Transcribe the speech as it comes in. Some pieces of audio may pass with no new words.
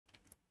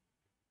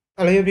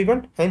Hello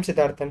everyone, I'm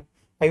Siddharthan.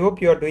 I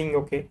hope you are doing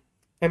okay.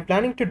 I'm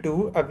planning to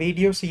do a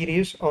video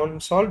series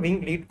on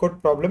solving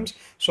LeetCode problems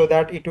so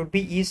that it would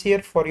be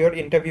easier for your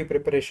interview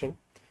preparation.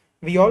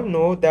 We all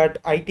know that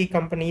IT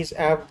companies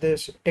have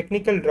this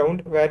technical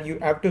round where you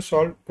have to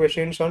solve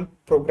questions on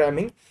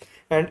programming.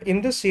 And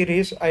in this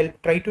series, I'll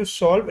try to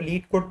solve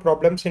LeetCode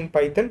problems in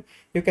Python.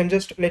 You can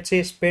just, let's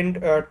say, spend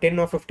 10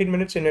 or 15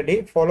 minutes in a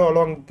day, follow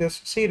along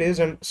this series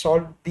and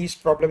solve these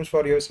problems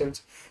for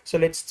yourselves. So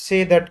let's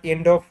say that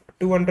end of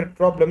 200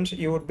 problems,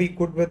 you would be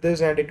good with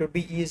this and it would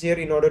be easier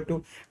in order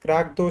to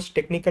crack those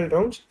technical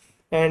rounds.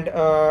 And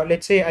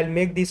let's say I'll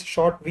make these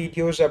short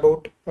videos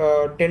about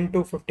 10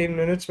 to 15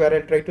 minutes where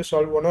I'll try to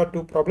solve one or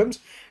two problems.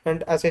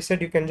 And as I said,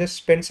 you can just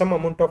spend some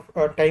amount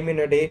of time in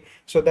a day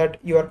so that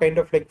you are kind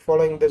of like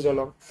following this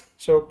along.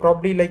 So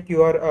probably like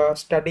you are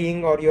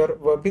studying or you're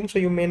working, so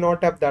you may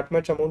not have that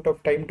much amount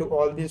of time to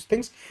all these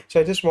things. So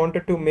I just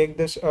wanted to make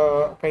this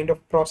kind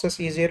of process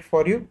easier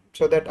for you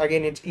so that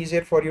again it's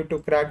easier for you to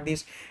crack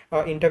these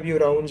interview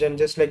rounds and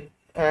just like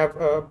have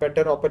a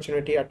better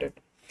opportunity at it.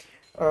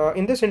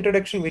 In this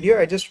introduction video,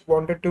 I just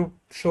wanted to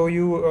show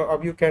you how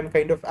you can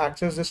kind of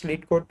access this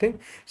LeetCode thing.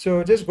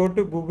 So just go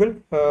to Google,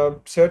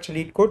 search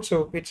LeetCode.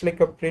 So it's like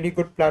a pretty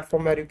good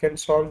platform where you can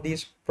solve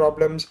these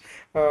problems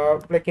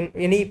like in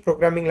any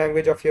programming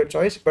language of your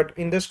choice. But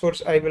in this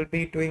course, I will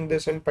be doing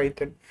this in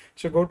Python.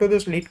 So go to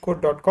this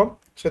leetcode.com.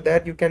 So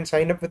there you can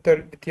sign up with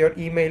your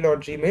email or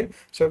Gmail.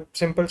 So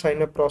simple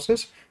sign up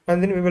process.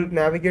 And then we will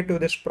navigate to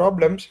this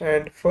problems.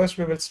 And first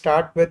we will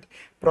start with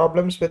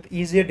problems with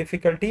easier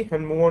difficulty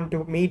and move on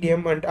to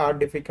medium and hard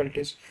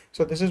difficulties.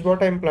 So this is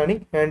what I'm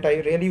planning, and I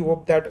really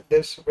hope that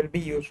this will be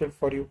useful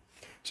for you.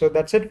 So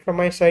that's it from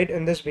my side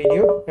in this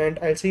video, and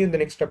I'll see you in the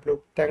next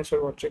upload. Thanks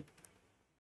for watching.